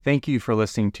Thank you for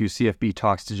listening to CFB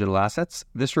Talks Digital Assets.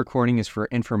 This recording is for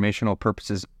informational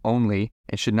purposes only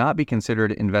and should not be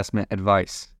considered investment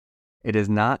advice. It is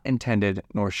not intended,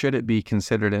 nor should it be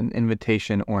considered an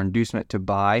invitation or inducement to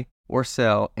buy or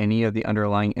sell any of the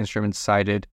underlying instruments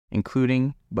cited,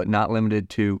 including but not limited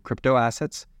to crypto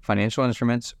assets, financial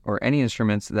instruments, or any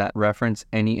instruments that reference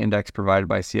any index provided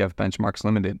by CF Benchmarks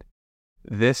Limited.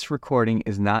 This recording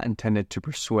is not intended to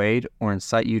persuade or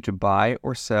incite you to buy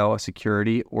or sell a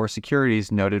security or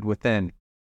securities noted within.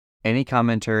 Any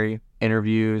commentary,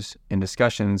 interviews, and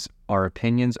discussions are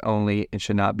opinions only and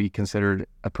should not be considered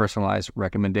a personalized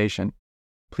recommendation.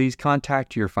 Please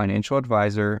contact your financial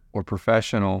advisor or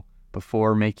professional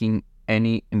before making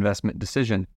any investment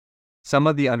decision. Some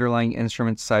of the underlying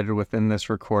instruments cited within this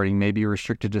recording may be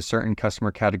restricted to certain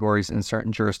customer categories in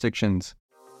certain jurisdictions.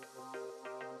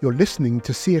 You're listening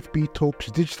to CFB Talks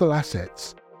Digital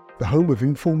Assets, the home of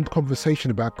informed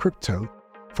conversation about crypto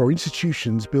for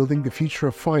institutions building the future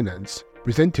of finance,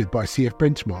 presented by CF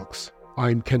Benchmarks.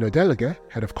 I'm Ken O'Delegate,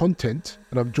 Head of Content,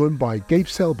 and I'm joined by Gabe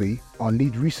Selby, our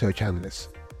Lead Research Analyst.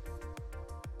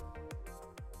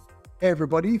 Hey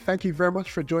everybody, thank you very much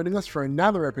for joining us for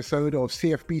another episode of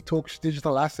CFB Talks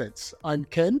Digital Assets. I'm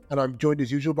Ken, and I'm joined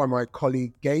as usual by my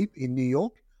colleague Gabe in New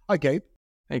York. Hi Gabe.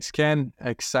 Thanks, Ken.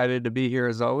 Excited to be here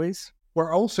as always.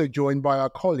 We're also joined by our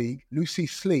colleague, Lucy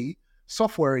Slee,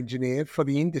 software engineer for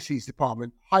the indices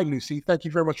department. Hi, Lucy. Thank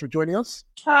you very much for joining us.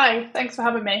 Hi. Thanks for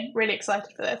having me. Really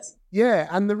excited for this. Yeah,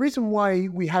 and the reason why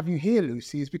we have you here,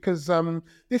 Lucy, is because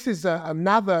this is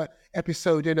another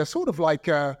episode in a sort of like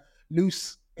a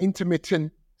loose,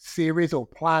 intermittent series or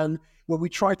plan where we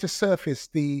try to surface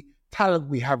the talent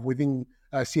we have within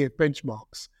CF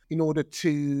Benchmarks in order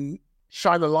to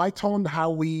shine a light on how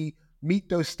we meet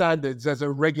those standards as a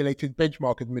regulated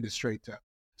benchmark administrator.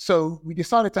 So we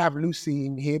decided to have Lucy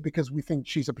in here because we think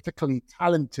she's a particularly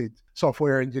talented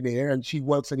software engineer and she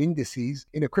works in indices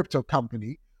in a crypto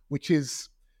company, which is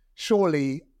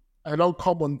surely an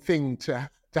uncommon thing to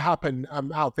happen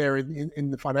out there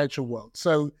in the financial world.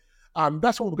 So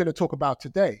that's what we're going to talk about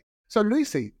today. So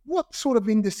Lucy, what sort of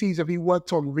indices have you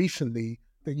worked on recently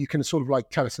that you can sort of like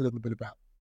tell us a little bit about?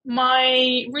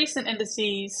 My recent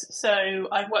indices, so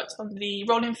I've worked on the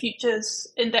Rolling Futures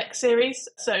Index series.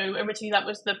 So originally that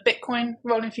was the Bitcoin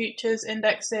Rolling Futures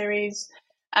Index series.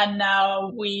 And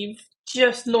now we've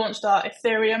just launched our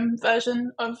Ethereum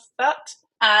version of that.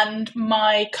 And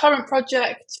my current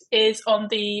project is on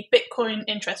the Bitcoin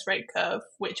interest rate curve,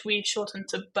 which we've shortened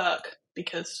to BIRC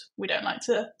because we don't like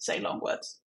to say long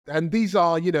words. And these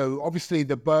are, obviously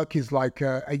the BIRC is like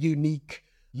a unique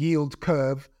yield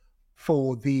curve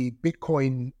for the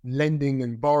Bitcoin lending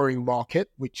and borrowing market,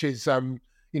 which is, a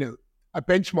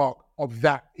benchmark of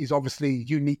that is obviously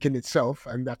unique in itself,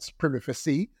 and that's prima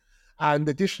facie. And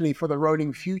additionally, for the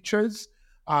rolling futures,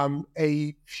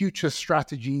 a future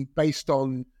strategy based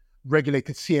on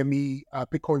regulated CME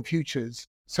Bitcoin futures,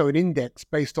 so an index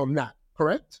based on that,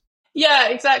 correct? Yeah,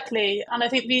 exactly. And I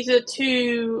think these are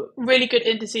two really good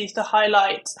indices to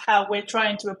highlight how we're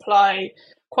trying to apply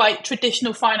quite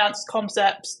traditional finance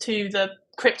concepts to the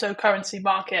cryptocurrency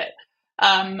market,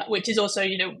 which is also,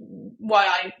 why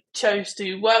I chose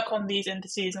to work on these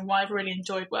indices and why I've really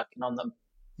enjoyed working on them.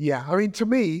 Yeah, I mean, to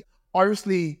me,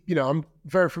 obviously, I'm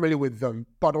very familiar with them.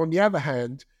 But on the other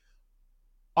hand,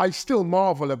 I still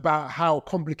marvel about how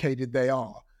complicated they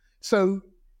are. So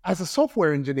as a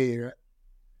software engineer,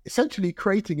 essentially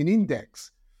creating an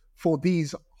index for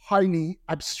these highly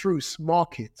abstruse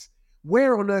markets,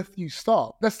 where on earth do you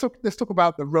start? Let's talk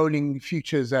about the rolling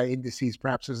futures indices,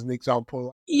 perhaps as an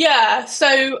example. Yeah,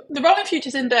 so the rolling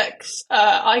futures index,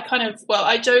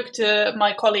 I joke to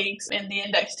my colleagues in the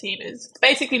index team, is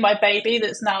basically my baby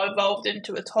that's now evolved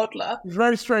into a toddler. It's a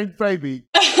very strange baby.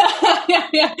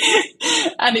 yeah.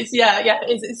 And it's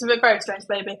a very strange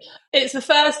baby. It's the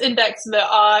first index that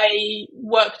I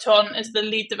worked on as the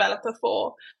lead developer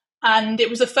for. And it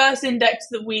was the first index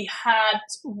that we had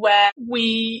where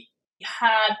we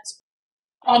had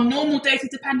our normal data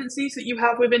dependencies that you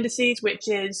have with indices, which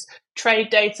is trade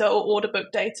data or order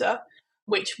book data,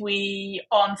 which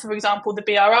for example, the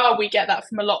BRR, we get that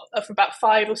from about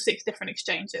 5 or 6 different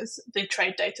exchanges, the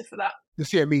trade data for that. The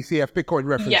CME, CF Bitcoin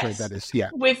reference rate, that is,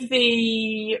 yeah. With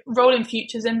the rolling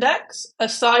futures index,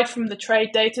 aside from the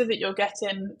trade data that you're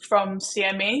getting from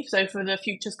CME, so for the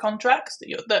futures contracts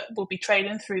that will be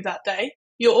trading through that day,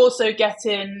 you're also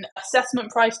getting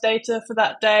assessment price data for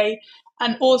that day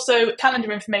and also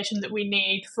calendar information that we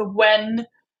need for when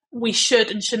we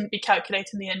should and shouldn't be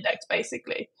calculating the index,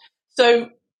 basically. So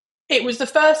It was the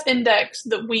first index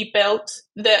that we built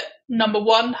that, number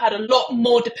one, had a lot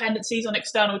more dependencies on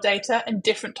external data and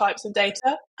different types of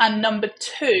data. And number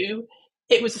two,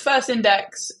 it was the first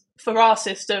index for our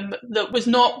system that was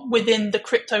not within the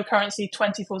cryptocurrency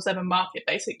 24/7 market,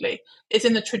 basically. It's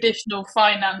in the traditional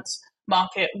finance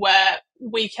market where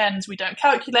weekends we don't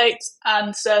calculate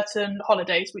and certain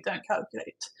holidays we don't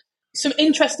calculate. Some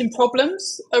interesting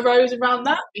problems arose around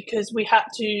that because we had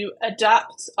to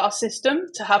adapt our system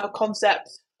to have a concept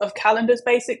of calendars,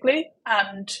 basically,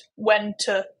 and when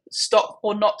to stop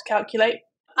or not calculate.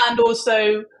 And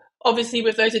also, obviously,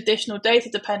 with those additional data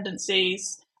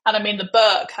dependencies, and I mean, the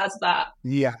BIRC has that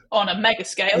on a mega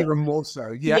scale. Even more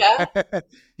so, yeah.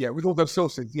 With all those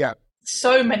sources,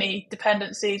 So many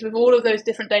dependencies. With all of those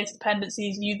different data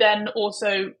dependencies, you then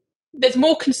also, there's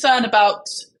more concern about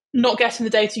not getting the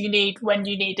data you need when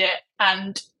you need it.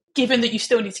 And given that you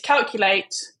still need to calculate,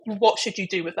 what should you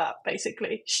do with that,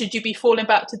 basically? Should you be falling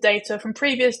back to data from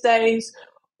previous days?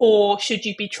 Or should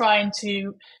you be trying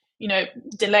to,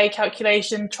 delay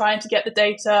calculation, trying to get the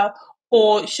data?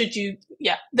 Or should you,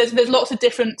 there's lots of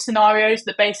different scenarios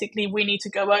that basically we need to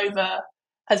go over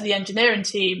as the engineering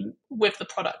team with the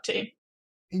product team.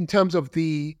 In terms of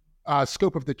the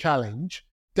scope of the challenge,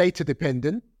 data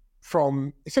dependent,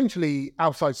 from essentially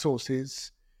outside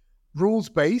sources,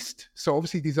 rules-based. So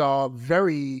obviously these are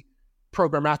very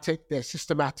programmatic, they're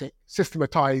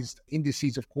systematized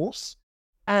indices, of course.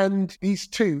 And these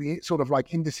two, sort of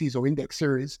like indices or index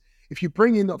series, if you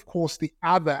bring in, of course, the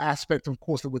other aspect, of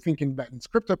course, that we're thinking about is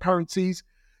cryptocurrencies,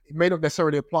 it may not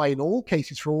necessarily apply in all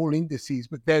cases for all indices,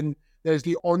 but then there's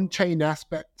the on-chain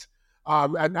aspect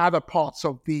and other parts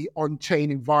of the on-chain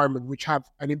environment which have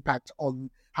an impact on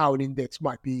how an index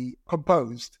might be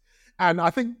composed. And I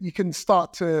think you can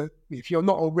start to, if you're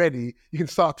not already, you can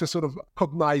start to sort of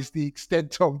cognize the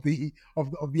extent of the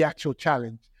actual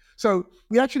challenge. So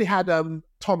we actually had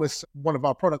Thomas, one of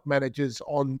our product managers,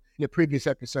 on in a previous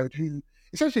episode, who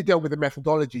essentially dealt with the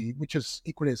methodology, which is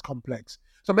equally as complex.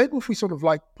 So maybe if we sort of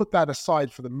like put that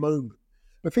aside for the moment,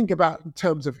 but think about in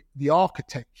terms of the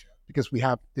architecture, because we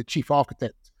have the chief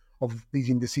architect of these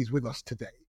indices with us today.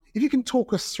 If you can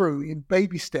talk us through in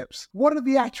baby steps, what are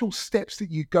the actual steps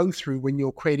that you go through when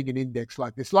you're creating an index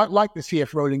like this, like the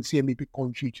CF Rolling CME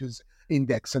Bitcoin Futures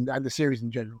Index and the series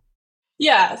in general?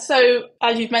 Yeah, so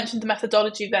as you've mentioned, the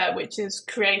methodology there, which is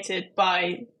created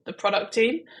by the product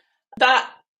team, that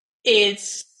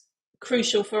is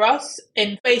crucial for us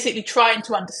in basically trying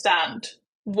to understand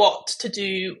what to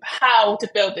do, how to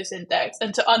build this index,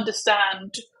 and to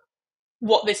understand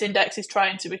what this index is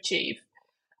trying to achieve.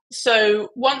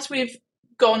 So once we've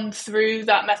gone through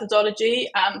that methodology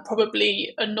and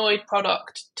probably annoyed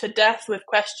product to death with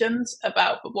questions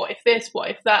about, but what if this,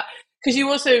 what if that? Because you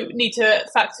also need to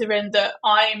factor in that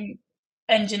I'm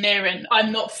engineering,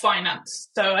 I'm not finance.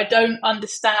 So I don't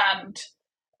understand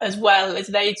as well as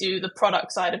they do the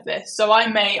product side of this. So I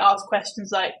may ask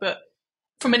questions like, but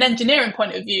from an engineering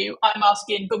point of view, I'm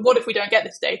asking, but what if we don't get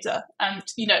this data? And,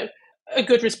 a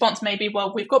good response may be,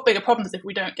 well, we've got bigger problems if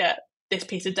we don't get this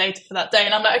piece of data for that day.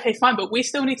 And I'm like, okay, fine, but we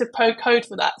still need to code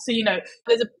for that. So,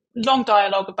 there's a long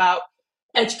dialogue about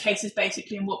edge cases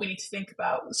basically and what we need to think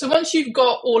about. So once you've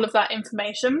got all of that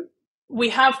information, we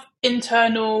have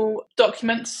internal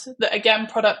documents that, again,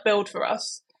 product build for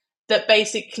us that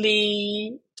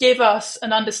basically give us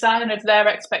an understanding of their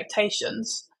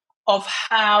expectations of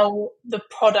how the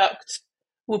product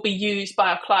will be used by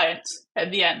our clients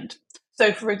at the end.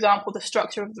 So, for example, the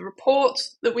structure of the report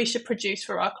that we should produce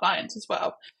for our clients as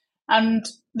well. And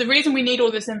the reason we need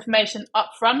all this information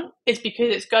up front is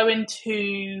because it's going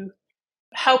to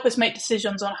help us make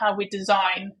decisions on how we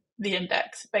design the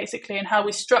index, basically, and how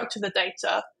we structure the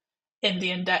data in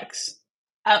the index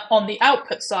on the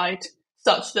output side,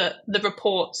 such that the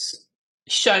reports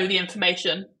show the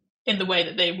information in the way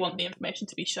that they want the information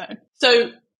to be shown.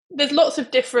 So there's lots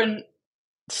of different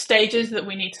stages that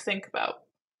we need to think about.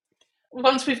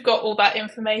 Once we've got all that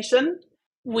information,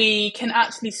 we can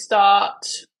actually start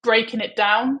breaking it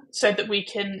down so that we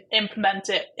can implement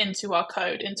it into our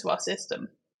code, into our system.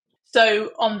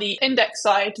 So on the index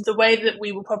side, the way that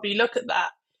we will probably look at that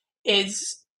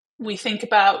is we think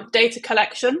about data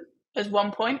collection as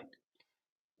one point,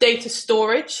 data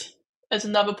storage as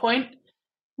another point,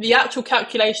 the actual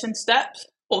calculation steps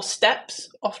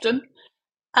often,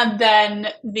 and then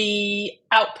the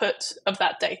output of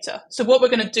that data. So what we're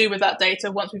going to do with that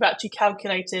data once we've actually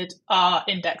calculated our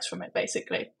index from it,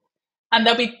 basically. And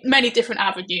there'll be many different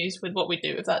avenues with what we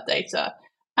do with that data.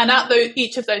 And at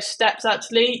each of those steps,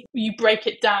 actually, you break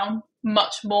it down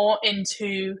much more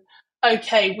into,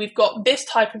 okay, we've got this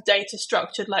type of data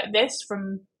structured like this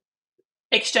from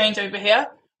exchange over here,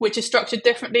 which is structured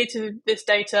differently to this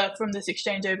data from this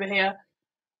exchange over here.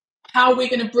 How are we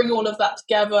going to bring all of that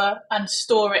together and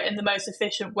store it in the most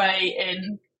efficient way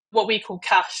in what we call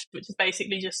cache, which is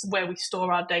basically just where we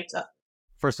store our data?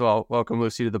 First of all, welcome,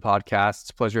 Lucy, to the podcast. It's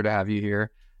a pleasure to have you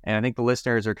here. And I think the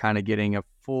listeners are kind of getting a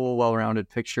full, well-rounded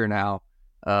picture now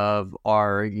of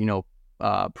our,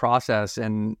 process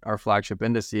and our flagship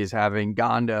indices, having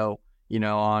Gondo,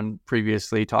 on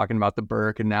previously talking about the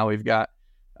BIRC, and now we've got,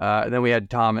 then we had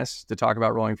Thomas to talk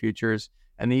about rolling futures.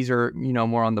 And these are,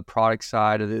 more on the product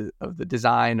side of the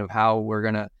design of how we're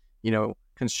going to,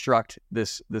 construct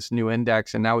this new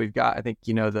index. And now we've got, I think,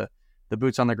 the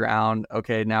boots on the ground.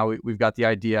 Okay, now we've got the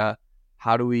idea.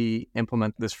 How do we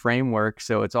implement this framework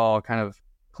so it's all kind of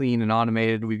clean and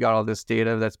automated? We've got all this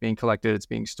data that's being collected, it's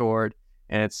being stored,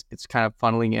 and it's kind of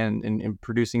funneling in and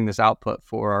producing this output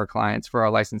for our clients, for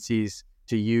our licensees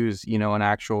to use, an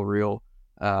actual real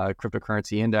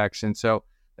cryptocurrency index. And so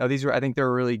these are, I think,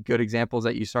 they're really good examples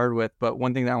that you started with. But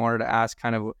one thing that I wanted to ask,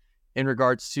 kind of in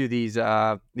regards to these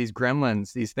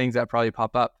gremlins, these things that probably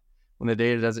pop up when the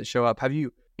data doesn't show up, have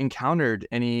you encountered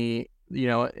any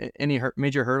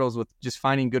major hurdles with just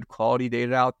finding good quality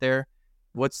data out there?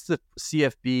 What's the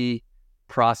CFB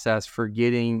process for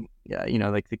getting,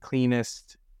 like the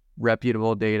cleanest,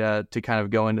 reputable data to kind of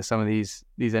go into some of these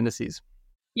indices?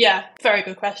 Yeah, very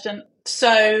good question.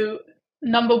 So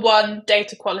number one,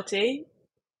 data quality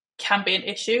can be an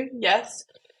issue, yes.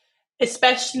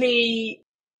 Especially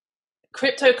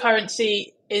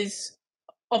cryptocurrency is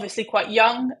obviously quite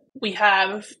young. We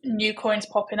have new coins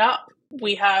popping up.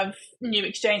 We have new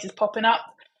exchanges popping up.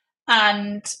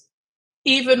 And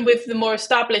even with the more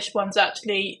established ones,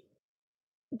 actually,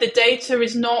 the data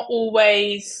is not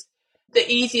always the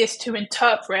easiest to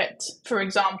interpret. For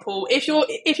example, if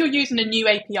you're using a new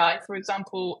API, for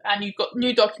example, and you've got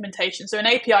new documentation. So an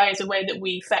API is a way that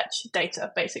we fetch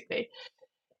data, basically.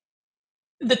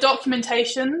 The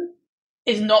documentation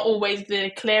is not always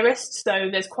the clearest. So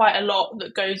there's quite a lot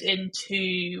that goes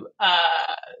into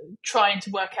trying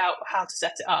to work out how to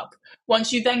set it up.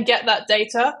 Once you then get that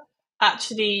data,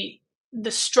 actually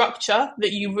the structure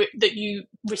that you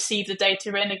receive the data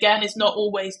in, again, is not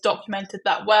always documented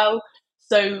that well.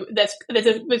 So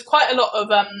there's quite a lot of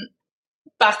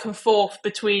back and forth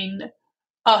between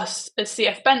us as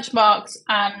CF benchmarks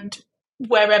and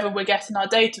wherever we're getting our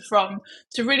data from,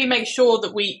 to really make sure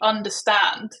that we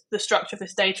understand the structure of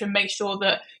this data and make sure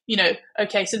that,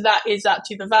 okay, so that is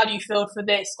actually the value field for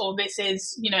this, or this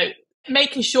is,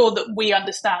 making sure that we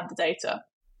understand the data.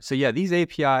 So yeah, these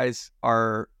APIs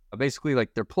are basically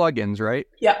like they're plugins, right?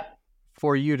 Yeah.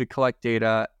 For you to collect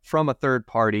data from a third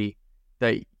party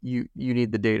that you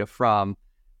need the data from.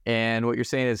 And what you're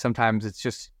saying is sometimes it's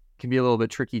just can be a little bit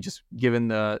tricky, just given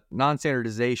the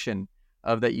non-standardization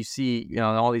of that you see,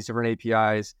 all these different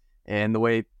APIs and the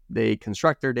way they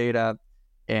construct their data.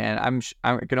 And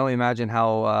I can only imagine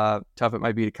how tough it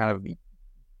might be to kind of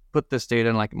put this data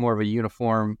in like more of a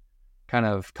uniform kind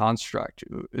of construct.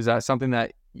 Is that something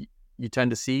that you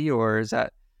tend to see, or is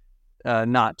that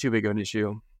not too big of an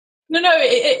issue? No,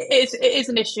 it is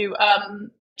an issue.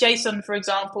 JSON, for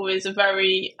example, is a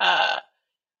very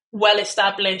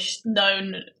well-established,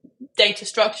 known data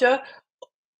structure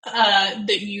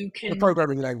that you can... A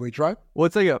programming language, right? Well,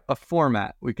 it's like a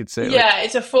format, we could say. Yeah,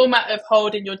 it's a format of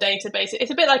holding your database.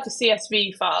 It's a bit like a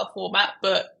CSV file format,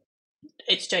 but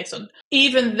it's JSON.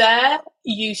 Even there,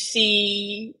 you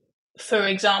see, for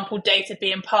example, data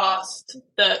being passed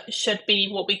that should be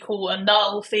what we call a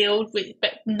null field,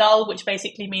 null, which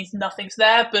basically means nothing's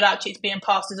there, but actually it's being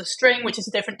passed as a string, which is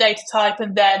a different data type.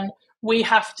 And then we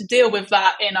have to deal with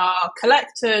that in our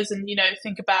collectors and,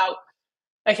 think about,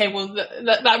 okay, well,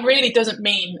 that really doesn't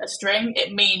mean a string.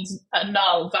 It means a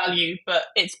null value, but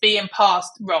it's being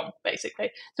passed wrong, basically.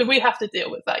 So we have to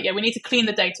deal with that. Yeah, we need to clean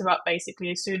the data up,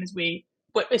 basically, as soon as we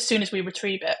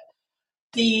retrieve it.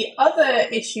 The other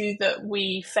issue that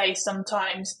we face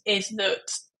sometimes is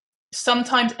that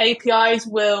sometimes APIs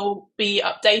will be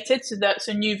updated,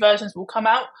 so new versions will come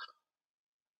out,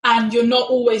 and you're not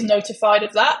always notified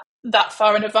of that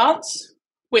far in advance,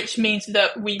 which means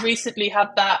that we recently had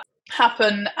that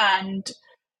happen, and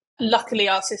luckily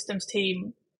our systems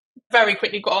team very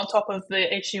quickly got on top of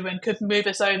the issue and could move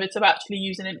us over to actually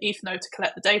using an ETH node to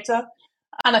collect the data.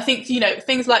 And I think,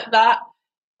 things like that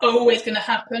are always going to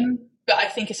happen, but I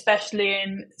think especially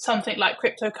in something like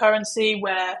cryptocurrency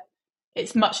where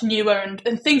it's much newer and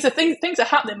things are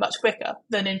happening much quicker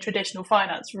than in traditional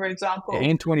finance, for example.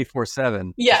 And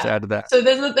 24/7. Yeah. Just add to that. So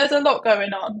there's a lot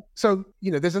going on. So,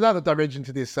 there's another dimension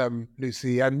to this,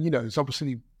 Lucy, and, it's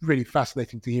obviously really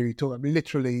fascinating to hear you talk. I mean,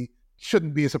 literally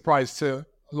shouldn't be a surprise to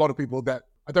a lot of people that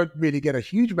I don't really get a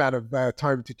huge amount of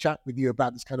time to chat with you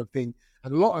about this kind of thing.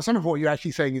 And some of what you're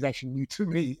actually saying is actually new to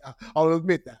me. I'll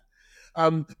admit that.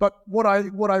 But what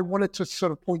I wanted to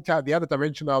sort of point out, the other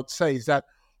dimension I would say is that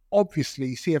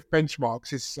obviously CF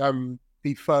Benchmarks is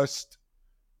the first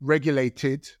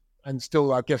regulated and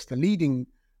still, I guess, the leading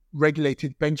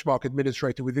regulated benchmark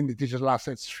administrator within the digital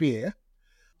asset sphere.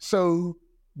 So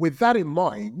with that in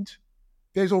mind,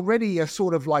 there's already a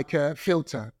sort of like a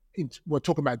filter. We're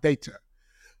talking about data.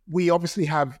 We obviously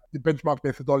have the benchmark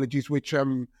methodologies, which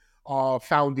are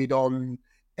founded on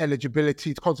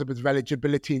eligibility, the concept of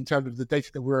eligibility in terms of the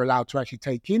data that we're allowed to actually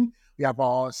take in. We have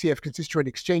our CF constituent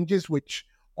exchanges, which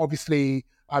obviously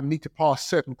need to pass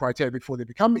certain criteria before they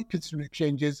become constituent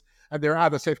exchanges, and there are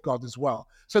other safeguards as well.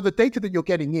 So the data that you're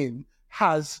getting in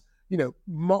has,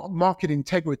 market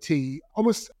integrity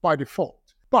almost by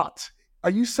default. But are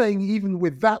you saying even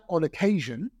with that on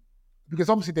occasion, because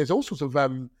obviously there's all sorts of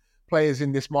players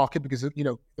in this market because,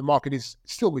 the market is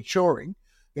still maturing.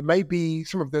 There may be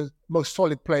some of the most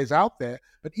solid players out there,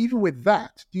 but even with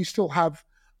that, do you still have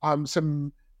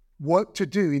some work to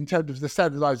do in terms of the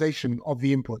standardization of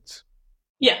the inputs?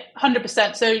 Yeah,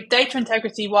 100%. So data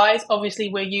integrity wise, obviously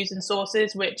we're using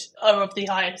sources which are of the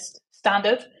highest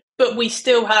standard, but we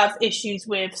still have issues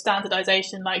with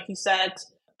standardization, like you said.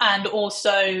 And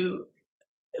also,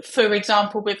 for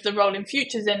example, with the rolling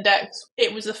futures index,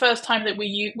 it was the first time that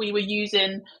we were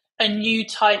using a new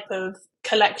type of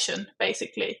collection,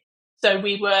 basically. So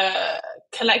we were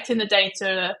collecting the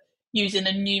data using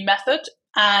a new method,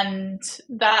 and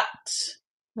that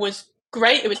was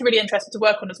great. It was really interesting to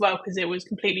work on as well because it was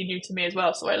completely new to me as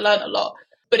well. So I learned a lot,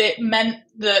 but it meant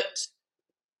that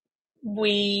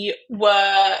we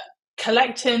were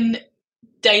collecting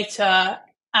data,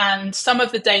 and some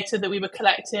of the data that we were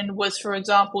collecting was, for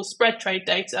example, spread trade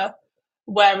data.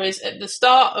 Whereas at the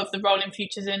start of the rolling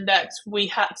futures index, we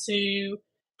had to,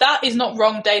 that is not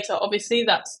wrong data. Obviously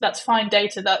that's fine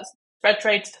data. That's spread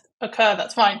trades occur,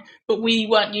 that's fine, but we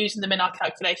weren't using them in our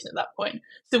calculation at that point.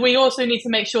 So we also need to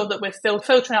make sure that we're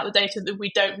filtering out the data that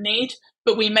we don't need,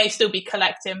 but we may still be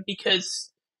collecting because,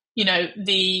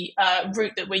 the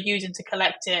route that we're using to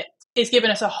collect it is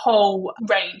giving us a whole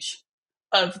range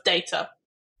of data.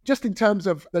 Just in terms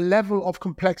of the level of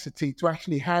complexity to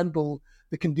actually handle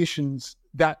the conditions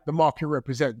that the market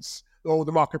represents or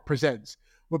the market presents,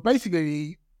 we're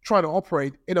basically trying to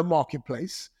operate in a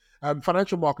marketplace.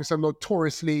 Financial markets are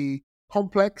notoriously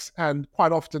complex and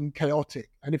quite often chaotic.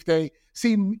 And if they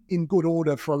seem in good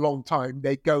order for a long time,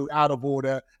 they go out of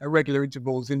order at regular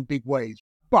intervals in big ways.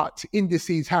 But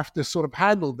indices have to sort of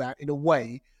handle that in a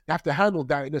way, they have to handle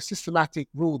that in a systematic,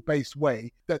 rule-based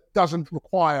way that doesn't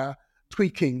require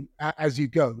tweaking as you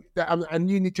go. And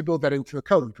you need to build that into the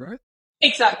code, right?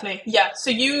 Exactly, yeah.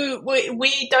 So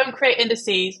we don't create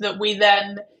indices that we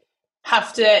then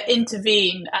have to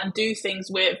intervene and do things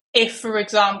with if, for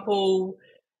example,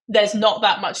 there's not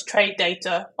that much trade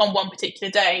data on one particular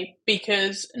day,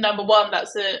 because number one,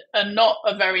 that's not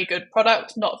a very good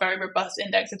product, not a very robust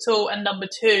index at all. And number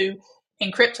two,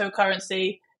 in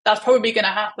cryptocurrency, that's probably going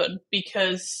to happen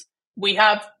because we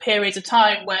have periods of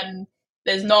time when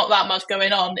there's not that much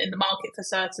going on in the market for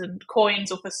certain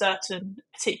coins or for certain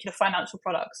particular financial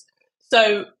products.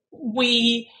 So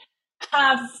we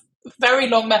have very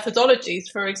long methodologies,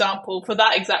 for example, for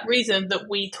that exact reason, that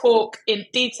we talk in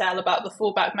detail about the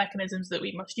fallback mechanisms that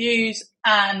we must use,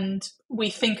 and we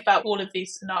think about all of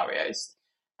these scenarios.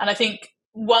 And I think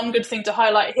one good thing to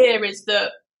highlight here is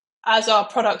that as our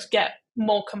products get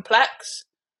more complex,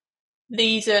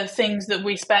 these are things that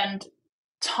we spend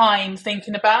time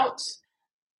thinking about,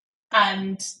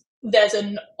 and there's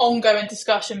an ongoing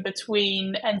discussion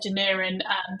between engineering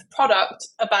and product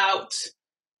about,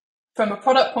 from a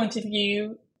product point of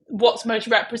view, what's most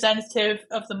representative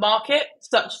of the market,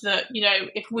 such that,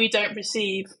 if we don't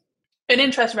receive an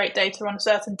interest rate data on a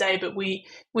certain day, but we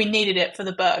needed it for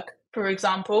the BIRC, for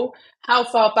example, how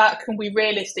far back can we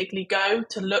realistically go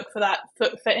to look for that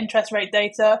for interest rate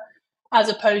data, as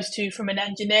opposed to from an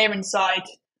engineering side,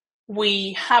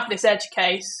 we have this edge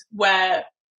case where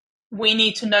we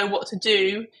need to know what to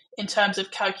do in terms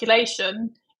of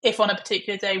calculation if on a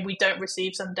particular day we don't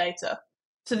receive some data.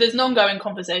 So there's an ongoing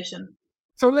conversation.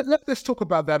 So let's talk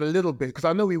about that a little bit, because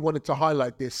I know we wanted to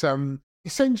highlight this.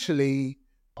 Essentially,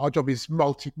 our job is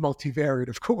multivariate,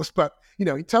 of course, but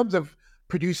in terms of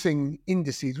producing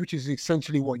indices, which is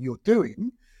essentially what you're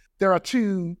doing, there are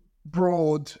two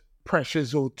broad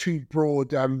pressures or two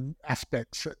broad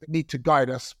aspects that need to guide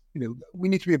us. We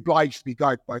need to be obliged to be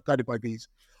guided by these.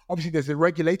 Obviously, there's a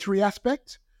regulatory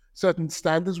aspect, certain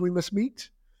standards we must meet.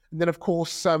 And then, of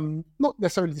course, not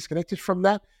necessarily disconnected from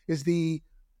that, is the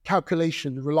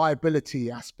calculation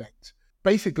reliability aspect.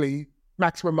 Basically,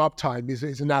 maximum uptime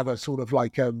is another sort of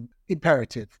like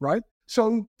imperative, right?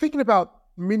 So thinking about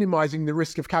minimizing the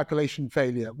risk of calculation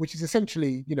failure, which is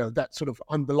essentially, that sort of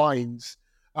underlines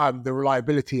the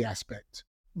reliability aspect.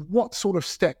 What sort of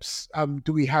steps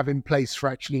do we have in place for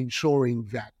actually ensuring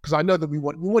that? Because I know that we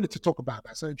wanted to talk about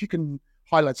that. So if you can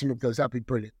highlight some of those, that'd be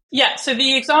brilliant. Yeah, so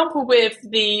the example with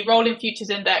the rolling futures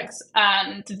index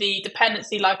and the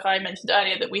dependency, like I mentioned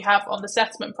earlier, that we have on the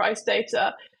settlement price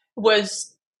data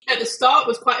was, at the start,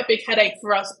 was quite a big headache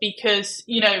for us because,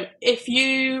 if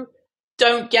you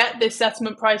don't get this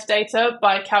settlement price data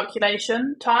by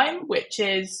calculation time, which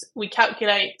is we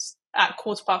calculate at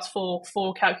 4:15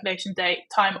 for calculation date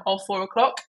time of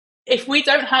 4:00. If we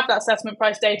don't have that settlement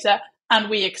price data and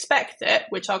we expect it,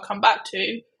 which I'll come back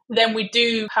to, then we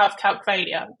do have calc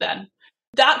failure then.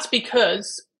 That's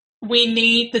because we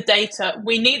need the data,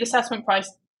 we need the settlement price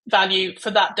value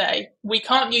for that day. We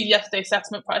can't use yesterday's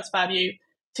settlement price value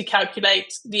to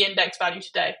calculate the index value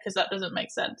today because that doesn't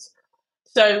make sense.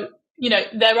 So,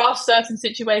 there are certain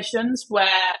situations where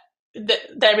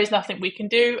there is nothing we can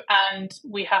do and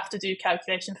we have to do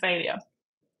calculation failure.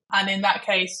 And in that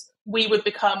case, we would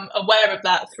become aware of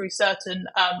that through certain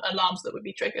alarms that would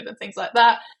be triggered and things like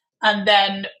that. And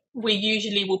then we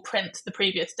usually will print the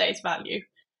previous day's value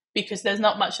because there's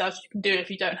not much else you can do if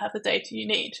you don't have the data you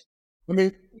need. I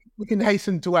mean, we can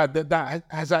hasten to add that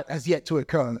has yet to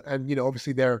occur. And,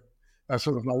 obviously there are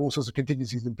sort of like all sorts of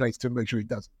contingencies in place to make sure it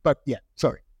does. But yeah,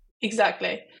 sorry.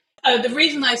 Exactly. The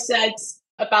reason I said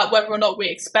about whether or not we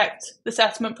expect the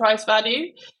settlement price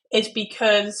value is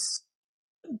because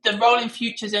the rolling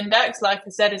futures index, like I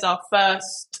said, is our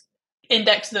first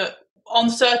index that on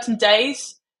certain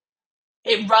days,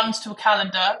 it runs to a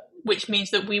calendar, which means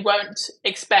that we won't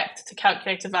expect to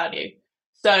calculate a value.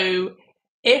 So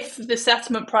if the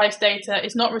settlement price data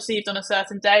is not received on a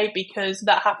certain day because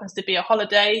that happens to be a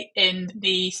holiday in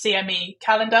the CME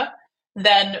calendar,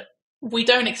 then we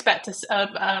don't expect a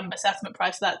settlement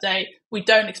price that day. We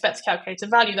don't expect to calculate a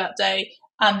value that day,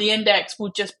 and the index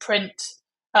will just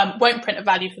won't print a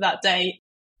value for that day.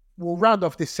 We'll round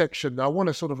off this section. I want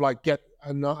to sort of like get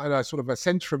a sort of a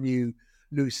sense from you,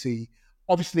 Lucy.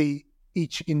 Obviously,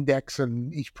 each index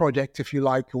and each project, if you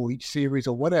like, or each series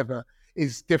or whatever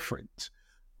is different.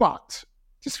 But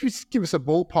just give us a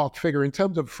ballpark figure in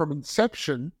terms of from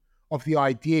inception of the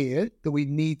idea that we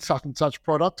need such and such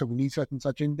product or we need such and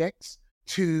such index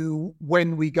to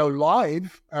when we go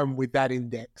live with that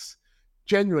index.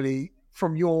 Generally,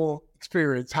 from your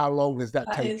experience, how long has that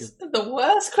taken? That is the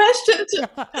worst question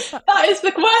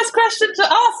to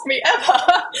ask me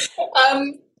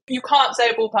ever. You can't say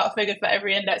a ballpark figure for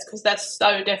every index because they're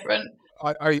so different.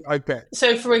 I bet.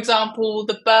 So, for example,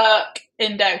 the BIRC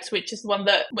index, which is the one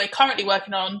that we're currently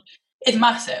working on, is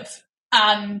massive.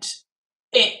 And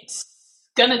it's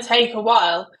going to take a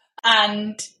while.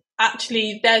 And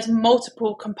actually, there's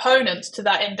multiple components to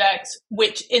that index,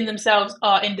 which in themselves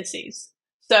are indices.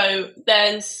 So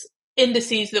there's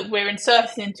indices that we're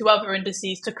inserting into other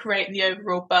indices to create the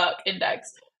overall BIRC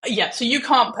index. Yeah, so you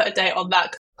can't put a date on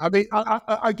that. I mean,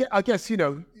 I guess,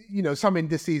 some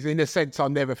indices in a sense are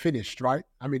never finished, right?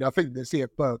 I mean, I think the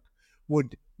CFB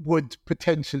would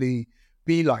potentially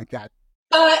be like that.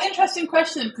 Interesting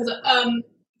question, because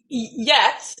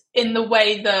yes, in the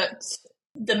way that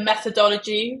the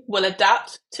methodology will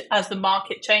adapt as the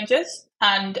market changes.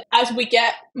 And as we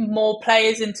get more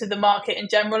players into the market in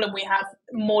general and we have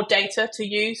more data to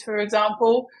use, for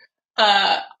example,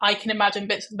 I can imagine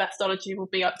bits of the methodology will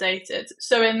be updated.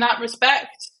 So in that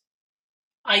respect,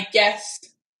 I guess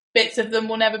bits of them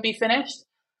will never be finished.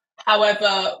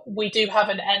 However, we do have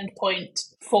an endpoint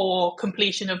for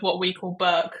completion of what we call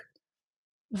BIRC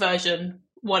version,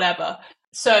 whatever.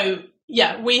 So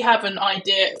yeah, we have an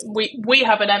idea. We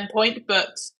have an endpoint,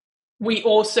 but we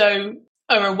also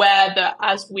are aware that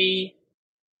as we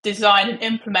design and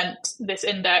implement this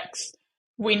index,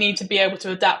 we need to be able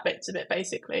to adapt bits of it,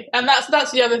 basically. And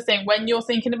that's the other thing. When you're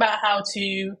thinking about how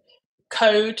to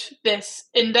code this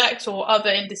index or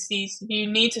other indices,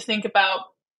 you need to think about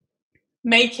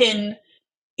making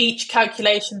each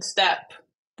calculation step,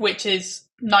 which is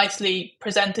nicely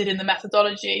presented in the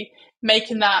methodology,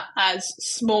 making that as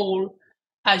small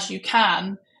as you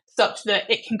can, such that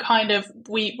it can kind of,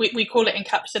 we call it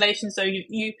encapsulation. So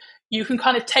you can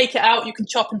kind of take it out, you can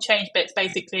chop and change bits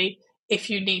basically if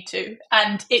you need to.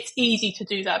 And it's easy to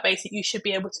do that. Basically, you should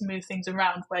be able to move things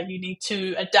around where you need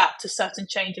to adapt to certain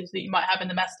changes that you might have in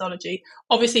the methodology.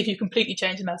 Obviously, if you completely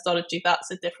change the methodology, that's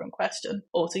a different question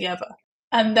altogether.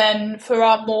 And then for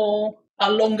our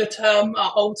longer term,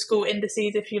 our old school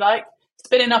indices, if you like,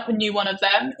 Spinning up a new one of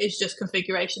them is just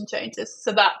configuration changes.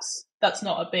 So that's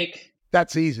not a big.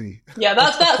 That's easy. Yeah,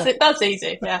 that's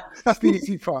easy. Yeah, that's the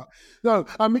easy part. No,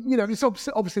 I mean, it's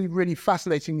obviously really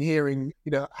fascinating hearing,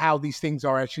 how these things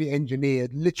are actually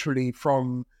engineered, literally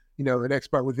from, an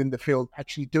expert within the field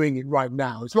actually doing it right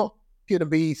now. It's not going to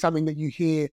be something that you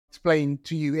hear explained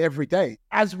to you every day.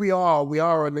 As we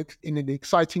are in an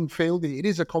exciting field. It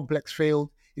is a complex field.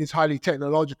 It is highly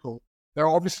technological. There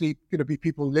are obviously going to be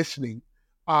people listening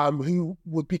who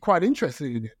would be quite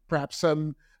interested in it, perhaps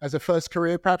as a first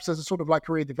career, perhaps as a sort of like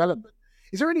career development.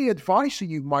 Is there any advice that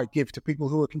you might give to people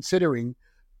who are considering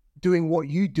doing what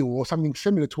you do or something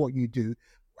similar to what you do?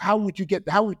 How would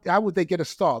they get a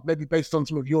start, maybe based on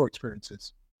some of your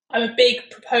experiences? I'm a big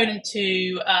proponent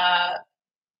to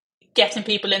getting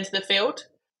people into the field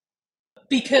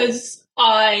because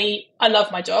I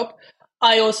love my job.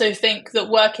 I also think that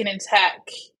working in tech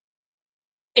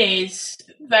is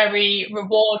very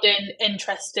rewarding,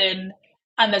 interesting,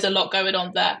 and there's a lot going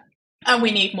on there. And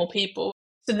we need more people.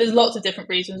 So there's lots of different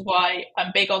reasons why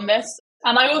I'm big on this.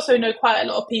 And I also know quite a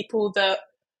lot of people that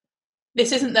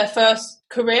this isn't their first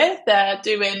career. They're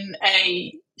doing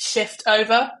a shift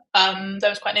over. There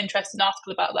was quite an interesting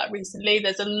article about that recently.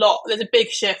 There's a big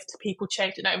shift to people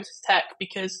changing over to tech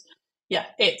because,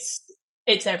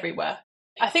 it's everywhere.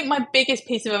 I think my biggest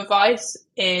piece of advice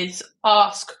is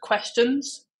ask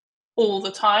questions all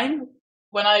the time.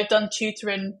 When I've done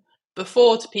tutoring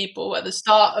before to people at the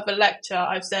start of a lecture,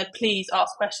 I've said, please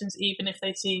ask questions, even if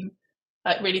they seem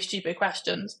like really stupid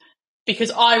questions.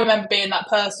 Because I remember being that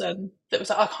person that was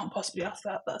like, I can't possibly ask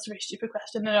that. That's a really stupid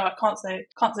question. No, I can't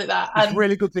say that. It's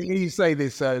really good that you say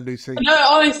this, Lucy. No,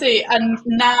 honestly. And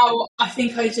now I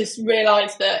think I just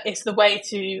realised that it's the way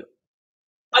to.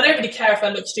 I don't really care if I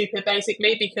look stupid,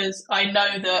 basically, because I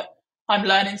know that I'm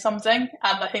learning something, and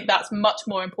I think that's much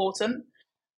more important.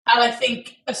 And I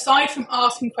think aside from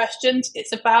asking questions,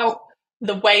 it's about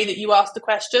the way that you ask the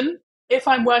question. If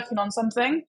I'm working on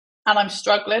something and I'm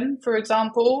struggling, for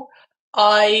example,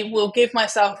 I will give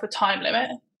myself a time limit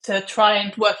to try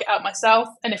and work it out myself.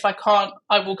 And if I can't,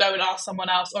 I will go and ask someone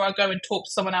else, or I'll go and talk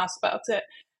to someone else about it.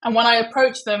 And when I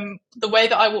approach them, the way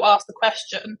that I will ask the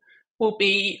question will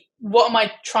be, what am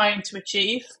I trying to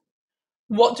achieve?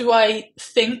 What do I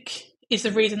think is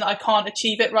the reason that I can't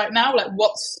achieve it right now? Like,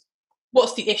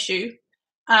 what's the issue?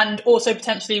 And also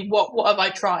potentially, what have I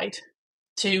tried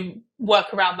to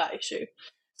work around that issue?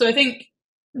 So I think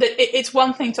that it's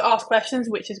one thing to ask questions,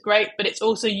 which is great, but it's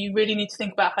also, you really need to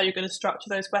think about how you're going to structure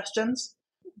those questions,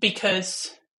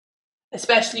 because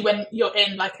especially when you're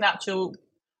in like an actual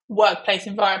workplace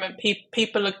environment,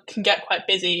 people can get quite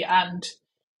busy, and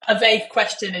a vague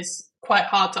question is quite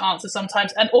hard to answer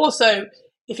sometimes. And also,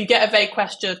 if you get a vague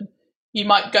question, you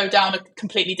might go down a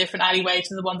completely different alleyway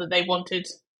to the one that they wanted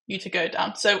you to go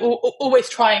down. So always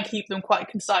try and keep them quite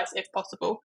concise if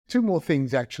possible. Two more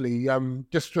things, actually,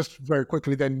 just very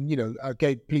quickly, then,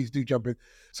 Gabe, please do jump in.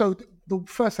 So the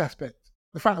first aspect,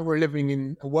 the fact that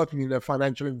we're working in a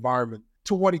financial environment,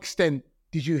 to what extent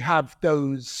did you have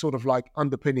those sort of like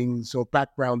underpinnings or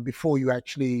background before you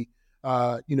actually,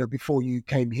 before you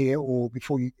came here or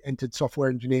before you entered software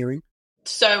engineering?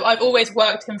 So I've always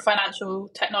worked in financial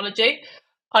technology.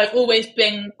 I've always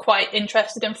been quite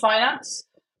interested in finance,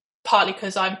 partly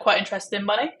because I'm quite interested in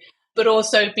money, but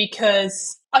also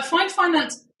because I find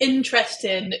finance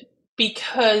interesting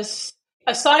because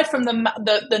aside from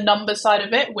the number side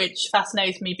of it, which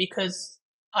fascinates me because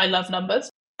I love numbers,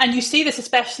 and you see this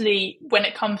especially when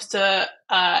it comes to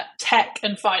tech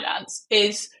and finance,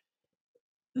 is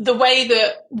the way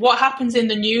that what happens in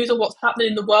the news or what's happening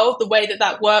in the world, the way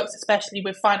that works, especially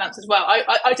with finance as well.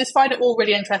 I just find it all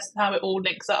really interesting how it all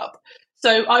links up.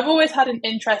 So I've always had an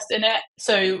interest in it.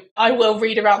 So I will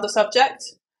read around the subject.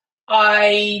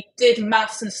 I did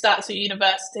maths and stats at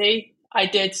university. I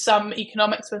did some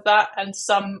economics with that and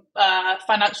some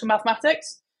financial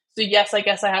mathematics. So yes, I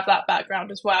guess I have that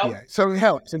background as well. Yeah, so it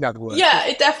helps, in other words. Yeah,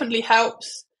 it definitely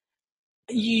helps.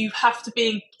 You have to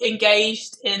be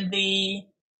engaged in the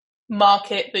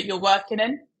market that you're working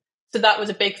in. So that was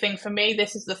a big thing for me.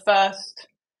 This is the first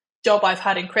job I've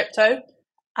had in crypto.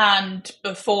 And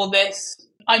before this,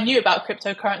 I knew about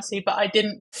cryptocurrency, but I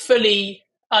didn't fully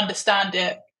understand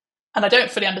it. And I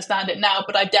don't fully understand it now,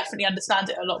 but I definitely understand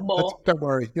it a lot more. Don't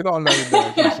worry, you're not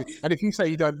alone there. And if you say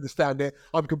you don't understand it,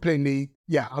 I'm completely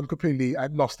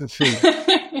lost at sea.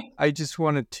 I just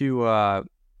wanted to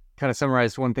kind of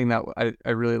summarize one thing that I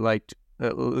really liked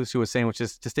that Lucy was saying, which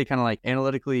is to stay kind of like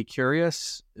analytically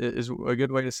curious is a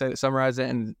good way to summarize it,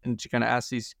 and to kind of ask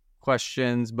these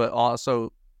questions, but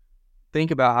also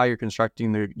think about how you're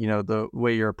constructing the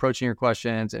way you're approaching your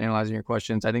questions and analyzing your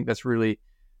questions. I think that's really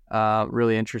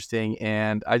really interesting.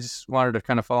 And I just wanted to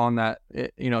kind of follow on that,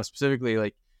 specifically,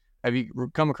 like, have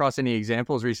you come across any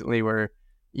examples recently where,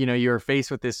 you're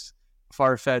faced with this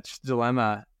far-fetched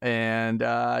dilemma and,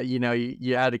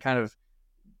 you had to kind of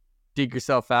dig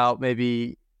yourself out,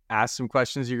 maybe ask some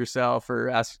questions of yourself or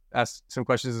ask some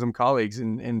questions of some colleagues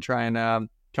and try and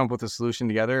come up with a solution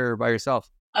together or by yourself?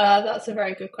 That's a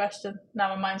very good question.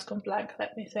 Now my mind's gone blank.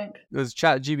 Let me think. Has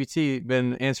ChatGPT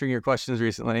been answering your questions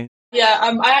recently? Yeah,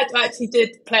 I actually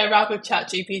did play around with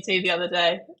ChatGPT the other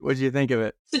day. What did you think of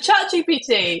it? So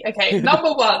ChatGPT, okay,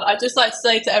 number one, I'd just like to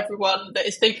say to everyone that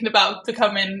is thinking about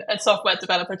becoming a software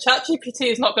developer, ChatGPT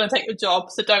is not going to take your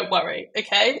job, so don't worry,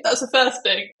 okay? That's the first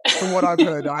thing. From what I've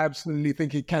heard, I absolutely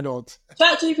think it cannot.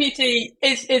 ChatGPT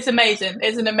is amazing.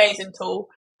 It's an amazing tool.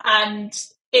 And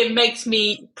it makes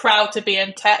me proud to be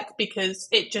in tech because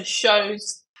it just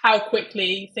shows how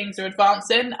quickly things are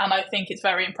advancing. And I think it's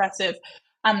very impressive.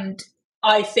 And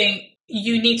I think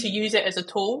you need to use it as a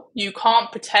tool. You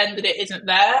can't pretend that it isn't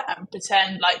there and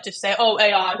pretend like just say, oh,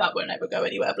 AI, that won't ever go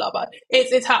anywhere, blah, blah.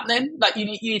 It's happening. Like you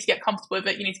need to get comfortable with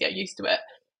it. You need to get used to it.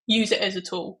 Use it as a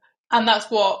tool. And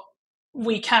that's what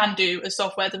we can do as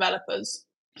software developers.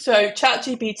 So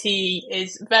ChatGPT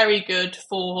is very good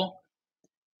for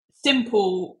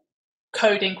simple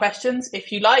coding questions,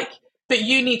 if you like, but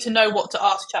you need to know what to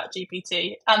ask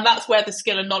ChatGPT. And that's where the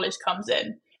skill and knowledge comes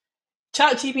in.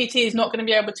 ChatGPT is not going to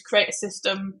be able to create a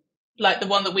system like the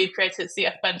one that we've created at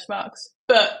CF Benchmarks,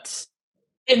 but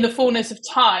in the fullness of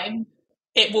time,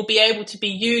 it will be able to be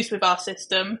used with our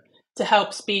system to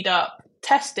help speed up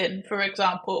testing, for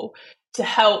example, to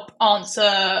help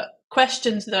answer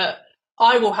questions that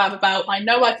I will have about, I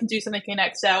know I can do something in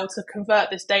Excel to convert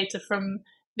this data from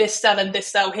this cell and this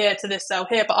cell here to this cell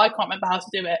here, but I can't remember how to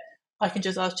do it. I can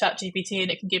just ask ChatGPT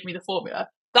and it can give me the formula.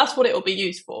 That's what it will be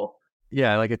used for.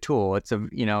 Yeah, like a tool. It's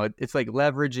it's like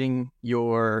leveraging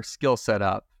your skill set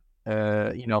up,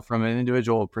 from an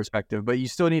individual perspective, but you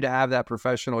still need to have that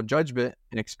professional judgment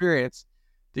and experience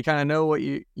to kind of know what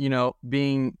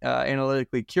being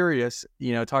analytically curious,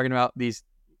 talking about these,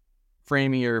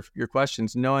 framing your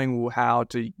questions, knowing how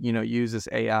to, use this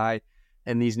AI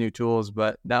and these new tools.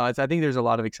 But now I think there's a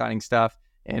lot of exciting stuff.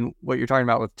 And what you're talking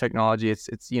about with technology, it's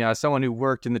as someone who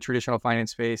worked in the traditional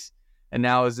finance space, and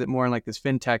now is it more in like this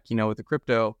fintech, with the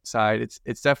crypto side,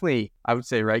 it's definitely, I would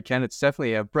say, right, Ken, it's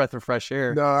definitely a breath of fresh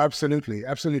air. No, absolutely.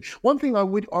 One thing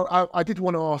I did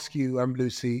want to ask you,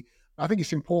 Lucy, I think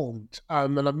it's important,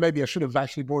 and maybe I should have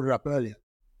actually brought it up earlier.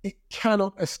 It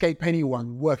cannot escape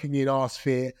anyone working in our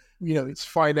sphere. It's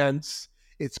finance,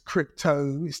 it's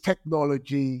crypto, it's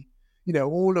technology,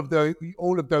 all of those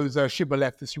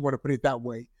shibboleths, if you want to put it that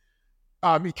way.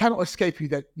 It cannot escape you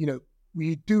that,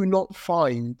 we do not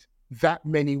find that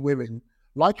many women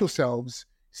like yourselves,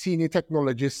 senior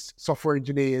technologists, software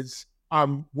engineers,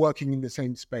 working in the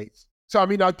same space. So,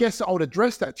 I guess I would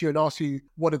address that to you and ask you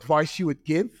what advice you would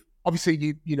give.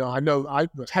 Obviously, I know I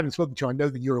haven't spoken to you. I know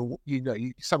that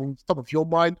you're something top of your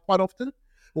mind quite often.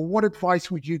 But what advice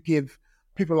would you give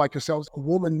people like yourselves, a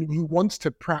woman who wants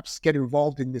to perhaps get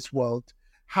involved in this world,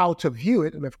 how to view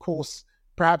it, and of course,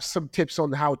 perhaps some tips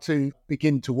on how to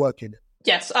begin to work in it?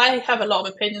 Yes, I have a lot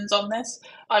of opinions on this.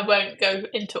 I won't go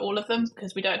into all of them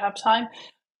because we don't have time.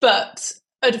 But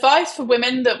advice for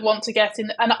women that want to get in,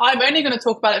 and I'm only going to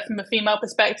talk about it from a female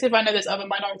perspective. I know there's other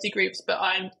minority groups, but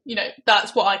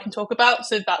that's what I can talk about.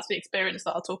 So that's the experience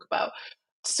that I'll talk about.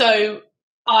 So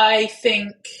I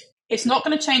think it's not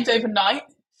going to change overnight.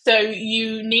 So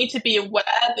you need to be aware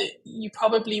that you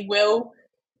probably will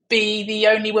be the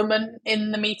only woman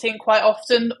in the meeting quite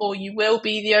often, or you will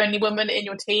be the only woman in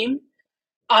your team.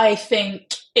 I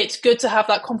think it's good to have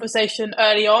that conversation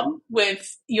early on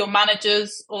with your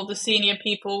managers or the senior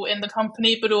people in the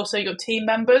company, but also your team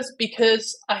members,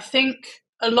 because I think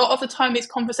a lot of the time these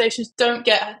conversations don't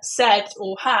get said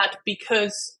or had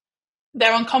because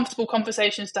they're uncomfortable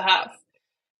conversations to have.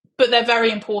 But they're very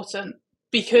important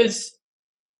because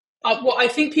what I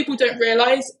think people don't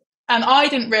realize, and I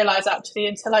didn't realize actually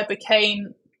until I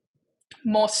became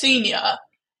more senior,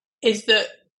 is that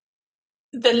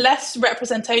the less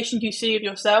representation you see of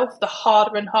yourself, the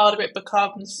harder and harder it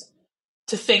becomes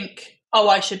to think, oh,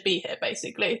 I should be here,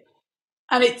 basically.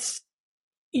 And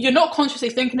you're not consciously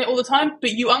thinking it all the time,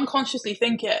 but you unconsciously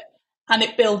think it and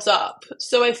it builds up.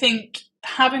 So I think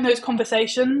having those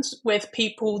conversations with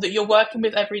people that you're working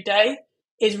with every day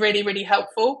is really, really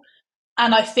helpful.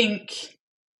 And I think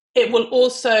it will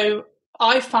also,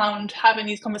 I found having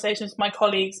these conversations with my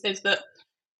colleagues is that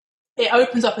it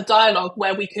opens up a dialogue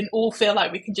where we can all feel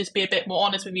like we can just be a bit more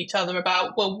honest with each other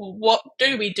about, well, what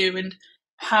do we do and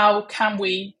how can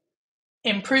we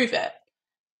improve it?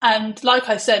 And like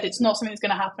I said, it's not something that's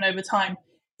going to happen over time.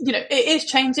 It is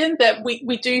changing that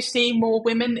we do see more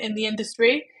women in the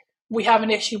industry. We have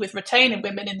an issue with retaining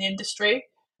women in the industry,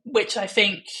 which I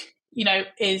think,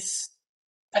 is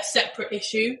a separate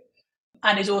issue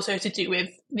and is also to do with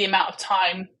the amount of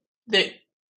time that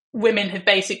women have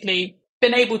basically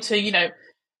been able to,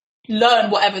 learn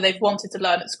whatever they've wanted to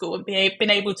learn at school and been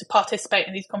able to participate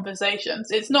in these conversations.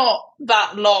 It's not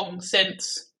that long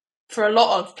since, for a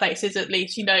lot of places at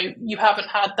least, you haven't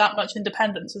had that much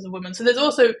independence as a woman. So there's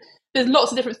lots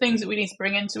of different things that we need to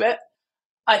bring into it.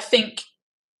 I think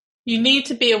you need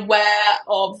to be aware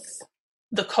of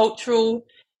the cultural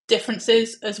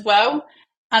differences as well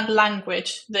and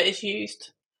language that is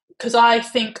used. Because I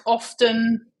think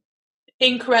often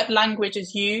incorrect language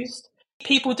is used.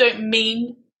 People don't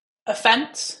mean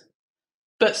offence,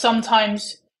 but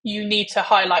sometimes you need to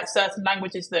highlight certain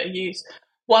languages that are used.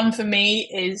 One for me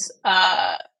is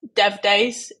dev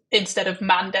days instead of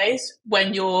man days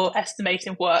when you're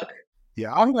estimating work.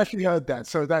 Yeah, I've actually heard that.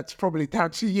 So that's probably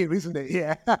down to you, isn't it?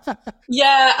 Yeah.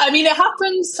 Yeah, I mean, it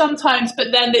happens sometimes, but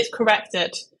then it's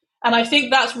corrected. And I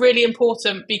think that's really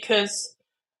important because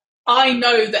I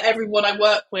know that everyone I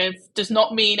work with does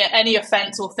not mean any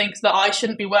offence or thinks that I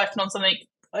shouldn't be working on something,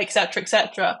 etc.,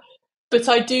 etc. But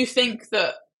I do think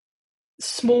that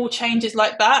small changes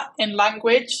like that in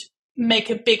language make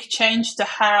a big change to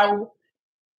how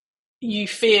you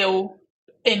feel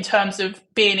in terms of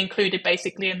being included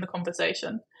basically in the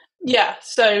conversation. Yeah,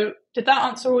 so did that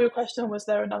answer all your question, or was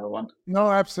there another one? No,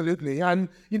 absolutely. And,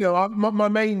 my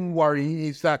main worry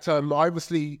is that I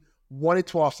obviously wanted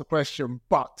to ask the question,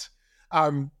 but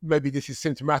maybe this is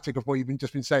symptomatic of what you've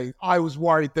just been saying. I was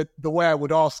worried that the way I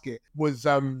would ask it was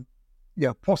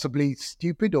possibly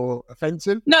stupid or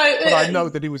offensive. No, but I know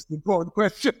that it was the important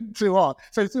question to ask.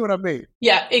 So you see what I mean?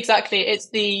 Yeah, exactly. It's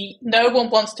no one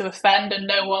wants to offend and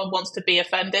no one wants to be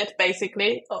offended,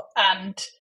 basically. And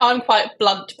I'm quite a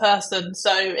blunt person,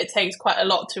 so it takes quite a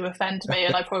lot to offend me,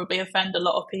 and I probably offend a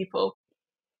lot of people.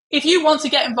 If you want to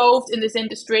get involved in this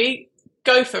industry,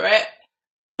 go for it,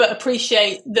 but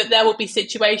appreciate that there will be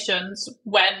situations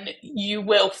when you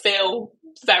will feel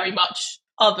very much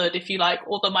othered, if you like,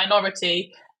 or the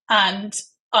minority. And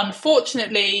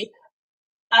unfortunately,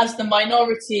 as the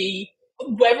minority,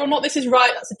 whether or not this is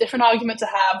right, that's a different argument to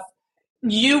have.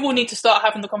 You will need to start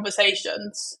having the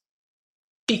conversations,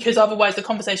 because otherwise the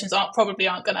conversations aren't going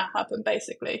to happen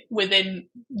basically within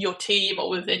your team or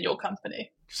within your company.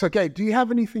 So, Gabe, do you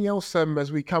have anything else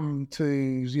as we come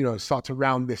to, start to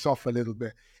round this off a little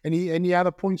bit? Any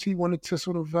other points you wanted to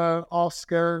sort of ask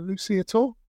Lucy at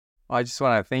all? I just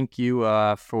want to thank you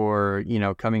for,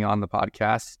 coming on the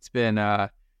podcast. It's been, I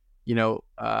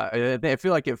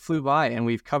feel like it flew by, and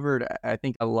we've covered, I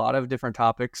think, a lot of different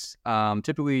topics.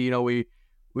 Typically,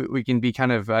 we can be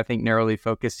kind of, I think, narrowly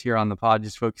focused here on the pod,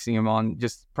 just focusing them on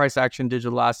just price action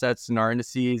digital assets and our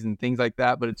indices and things like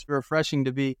that. But it's refreshing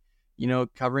to be,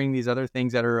 covering these other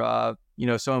things that are,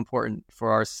 so important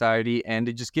for our society, and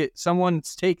to just get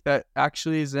someone's take that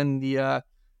actually is in the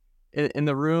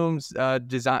rooms,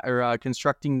 design or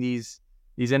constructing these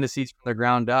indices from the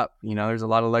ground up. There's a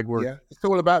lot of legwork. Yeah, it's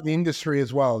all about the industry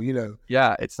as well.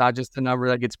 Yeah, it's not just a number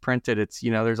that gets printed. It's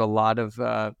there's a lot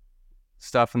of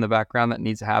stuff in the background that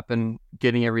needs to happen,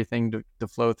 getting everything to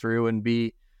flow through and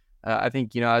be. I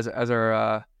think as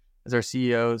our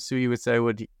CEO Sui would say,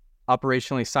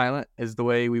 operationally silent is the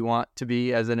way we want to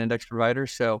be as an index provider.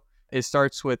 So it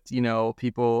starts with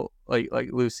people like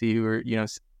Lucy, who are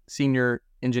senior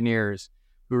engineers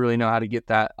who really know how to get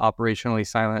that operationally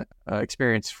silent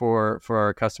experience for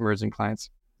our customers and clients.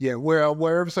 Yeah, we're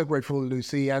ever so grateful,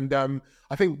 Lucy. And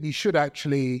I think we should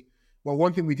actually,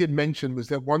 one thing we did mention was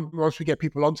that once we get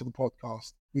people onto the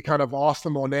podcast, we kind of ask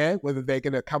them on air whether they're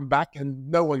going to come back, and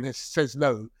no one says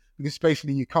no, because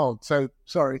basically you can't. So,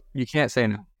 sorry. You can't say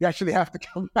no. You actually have to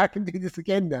come back and do this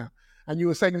again now. And you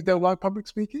were saying you don't like public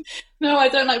speaking? No, I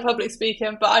don't like public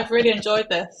speaking, but I've really enjoyed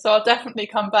this. So I'll definitely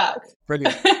come back.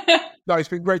 Brilliant. No, it's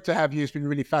been great to have you. It's been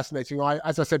really fascinating.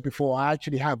 As I said before, I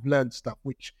actually have learned stuff,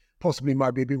 which possibly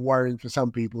might be a bit worrying for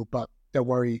some people, but don't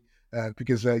worry,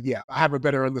 because, I have a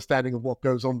better understanding of what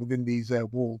goes on within these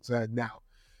walls now.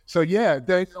 So,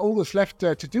 all that's left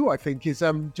to do, I think, is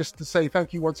just to say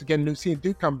thank you once again, Lucy, and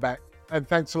do come back. And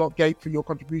thanks a lot, Gabe, for your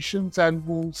contributions. And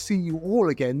we'll see you all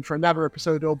again for another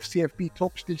episode of CFB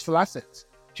Talks Digital Assets.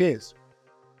 Cheers.